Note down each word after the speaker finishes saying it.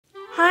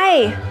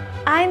Hi,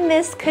 I'm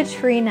Ms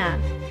Katrina.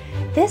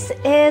 This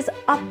is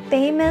a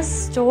famous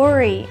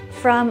story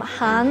from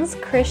Hans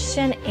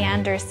Christian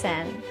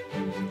Andersen.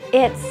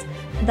 It's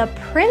The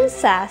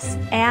Princess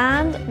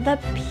and the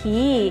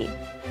Pea.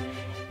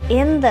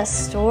 In the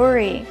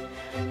story,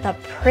 the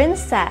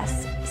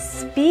princess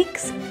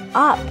speaks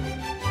up.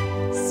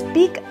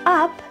 Speak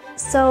up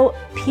so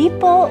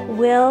people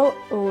will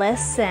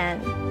listen.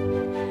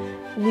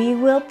 We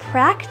will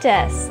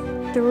practice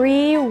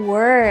 3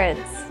 words.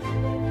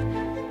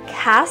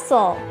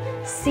 Castle,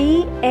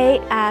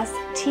 C-A-S-T-L-E.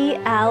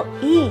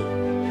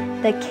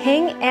 The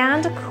king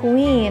and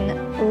queen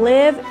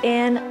live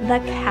in the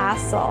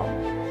castle.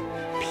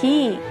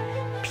 Pea,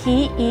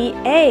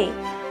 P-E-A.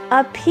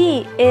 A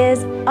pea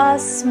is a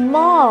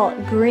small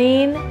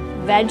green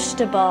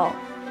vegetable.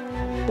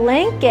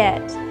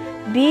 Blanket,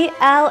 B-L-A-N-K-E-T.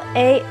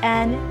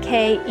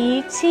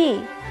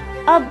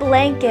 A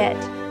blanket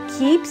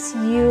keeps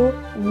you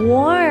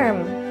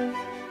warm.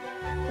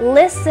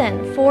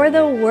 Listen for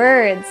the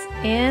words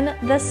in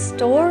the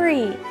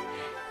story.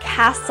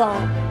 Castle,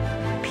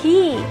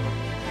 pea,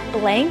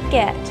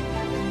 blanket.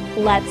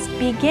 Let's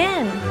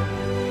begin.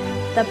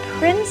 The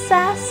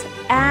Princess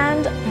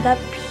and the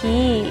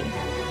Pea.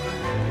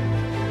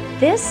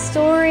 This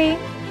story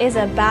is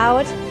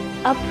about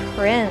a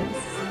prince.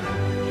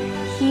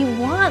 He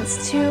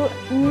wants to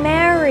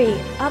marry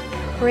a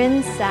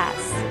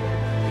princess,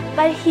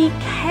 but he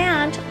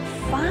can't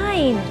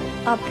find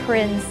a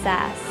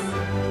princess.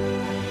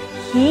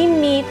 He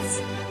meets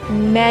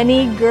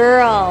many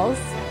girls.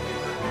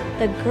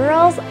 The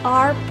girls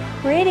are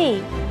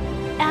pretty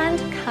and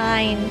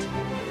kind,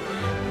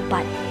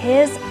 but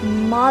his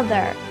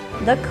mother,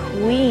 the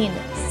queen,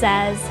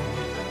 says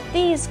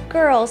these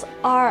girls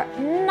are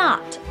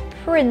not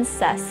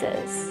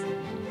princesses.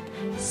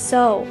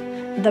 So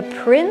the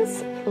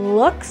prince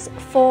looks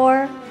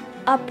for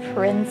a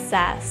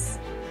princess.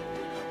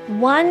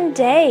 One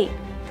day,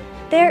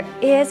 there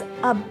is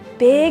a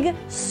big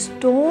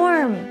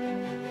storm.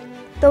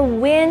 The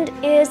wind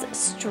is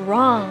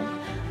strong.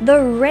 The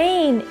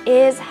rain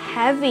is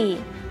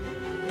heavy.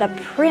 The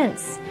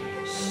prince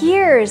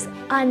hears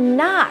a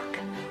knock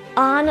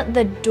on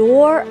the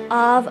door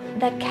of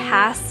the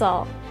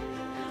castle.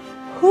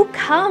 Who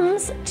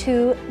comes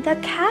to the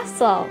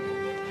castle?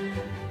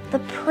 The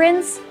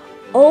prince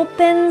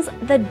opens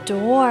the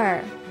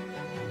door.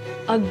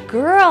 A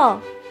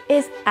girl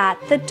is at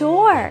the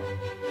door.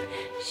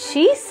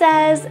 She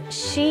says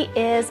she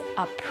is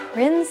a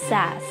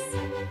princess.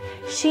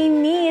 She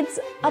needs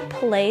a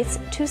place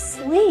to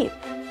sleep.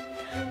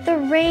 The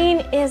rain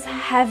is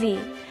heavy,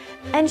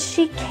 and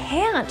she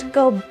can't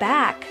go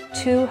back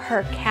to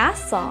her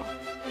castle.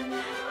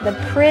 The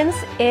prince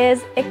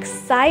is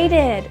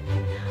excited.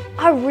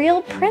 A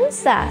real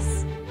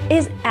princess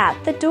is at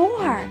the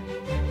door.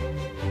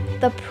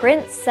 The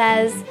prince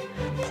says,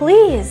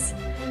 "Please,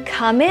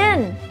 come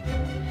in."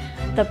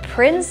 The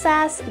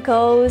princess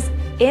goes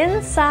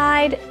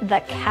inside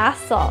the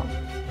castle.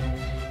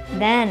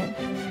 Then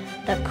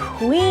the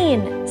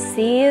queen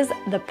sees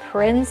the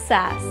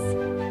princess.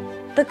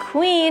 The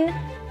queen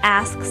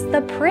asks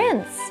the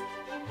prince,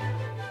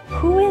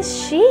 "Who is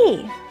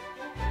she?"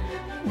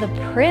 The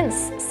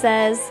prince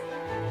says,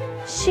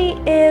 "She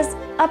is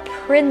a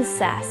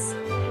princess.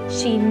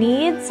 She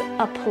needs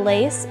a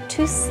place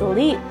to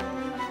sleep."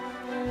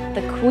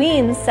 The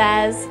queen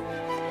says,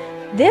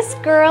 "This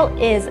girl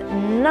is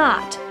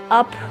not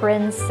a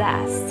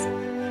princess."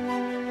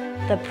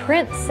 The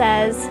prince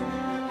says,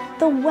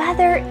 "The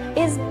weather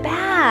is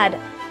bad.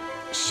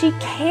 She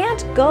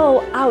can't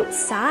go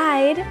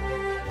outside."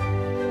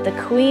 The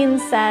queen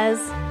says,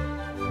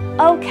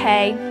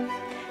 "Okay,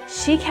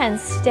 she can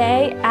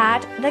stay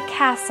at the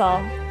castle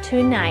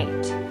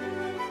tonight."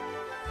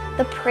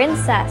 The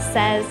princess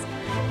says,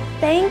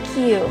 "Thank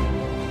you.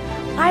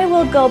 I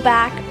will go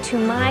back to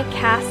my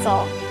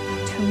castle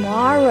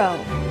tomorrow."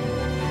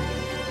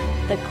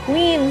 The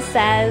queen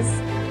says,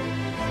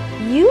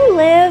 "You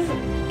live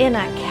in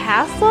a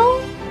castle?"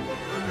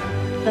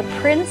 The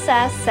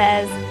princess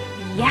says,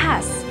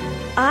 "Yes,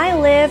 I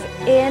live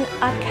in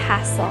a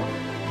castle.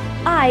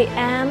 I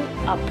am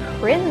a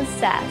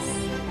princess."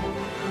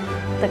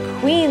 The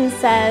queen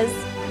says,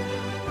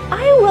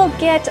 "I will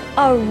get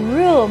a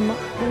room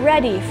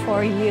ready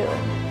for you."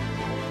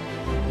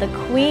 The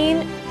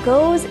queen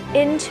goes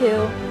into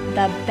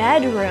the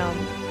bedroom.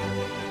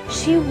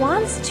 She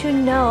wants to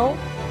know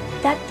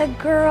that the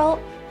girl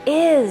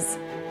is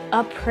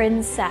a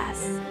princess.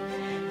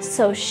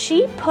 So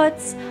she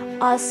puts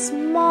a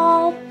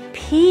small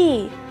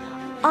pea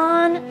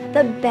on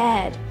the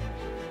bed.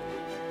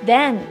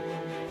 Then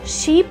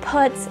she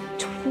puts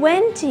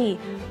 20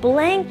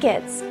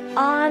 blankets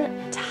on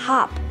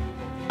top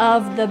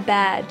of the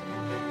bed.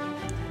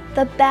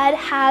 The bed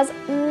has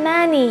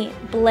many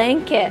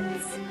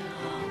blankets.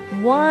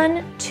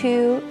 1,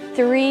 2,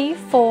 3,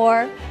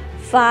 4,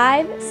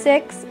 5,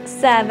 6,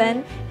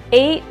 7,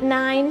 8,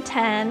 9,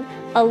 10,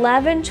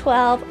 11,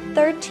 12,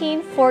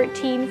 13,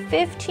 14,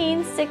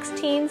 15,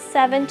 16,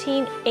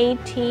 17,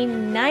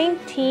 18,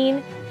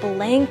 19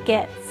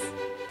 blankets.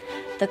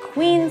 The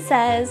queen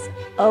says,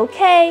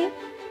 "Okay,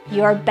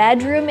 your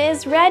bedroom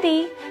is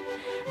ready."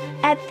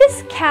 At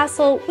this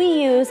castle, we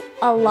use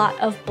a lot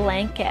of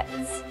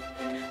blankets.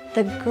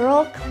 The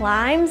girl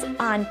climbs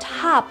on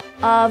top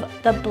of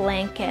the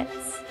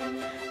blankets.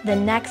 The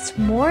next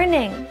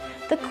morning,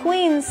 the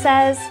queen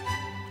says,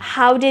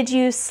 "How did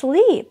you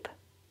sleep?"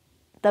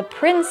 The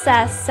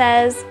princess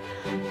says,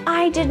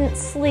 "I didn't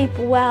sleep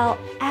well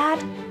at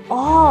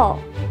all.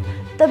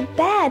 The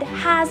bed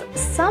has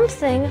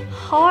something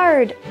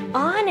hard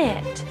on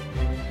it."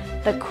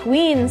 The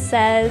queen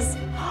says,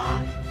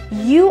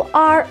 "You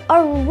are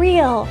a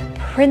real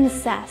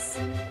princess.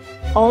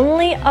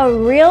 Only a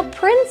real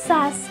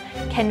princess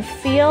can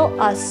feel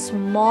a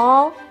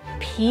small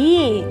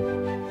pea."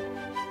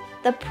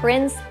 The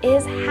prince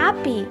is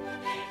happy.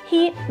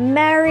 He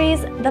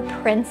marries the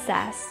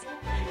princess.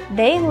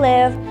 They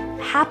live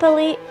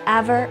happily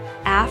ever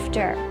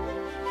after.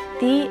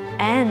 The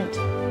end.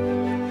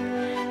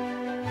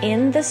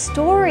 In the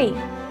story,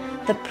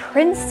 the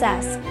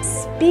princess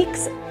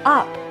speaks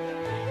up.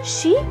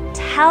 She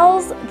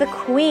tells the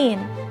queen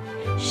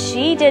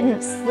she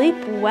didn't sleep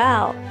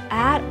well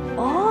at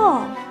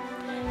all.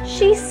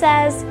 She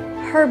says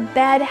her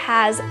bed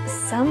has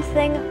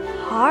something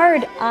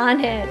hard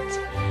on it.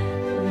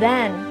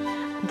 Then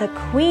the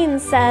queen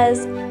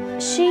says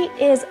she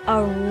is a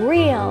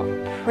real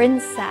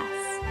princess.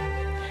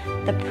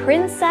 The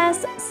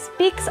princess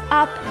speaks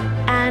up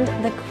and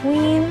the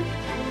queen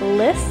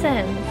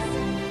listens.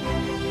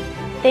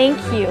 Thank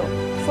you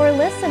for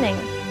listening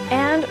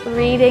and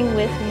reading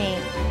with me.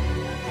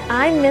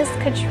 I'm Ms.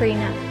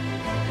 Katrina.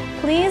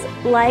 Please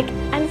like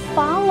and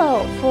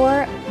follow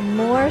for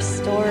more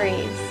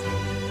stories.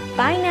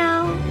 Bye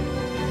now.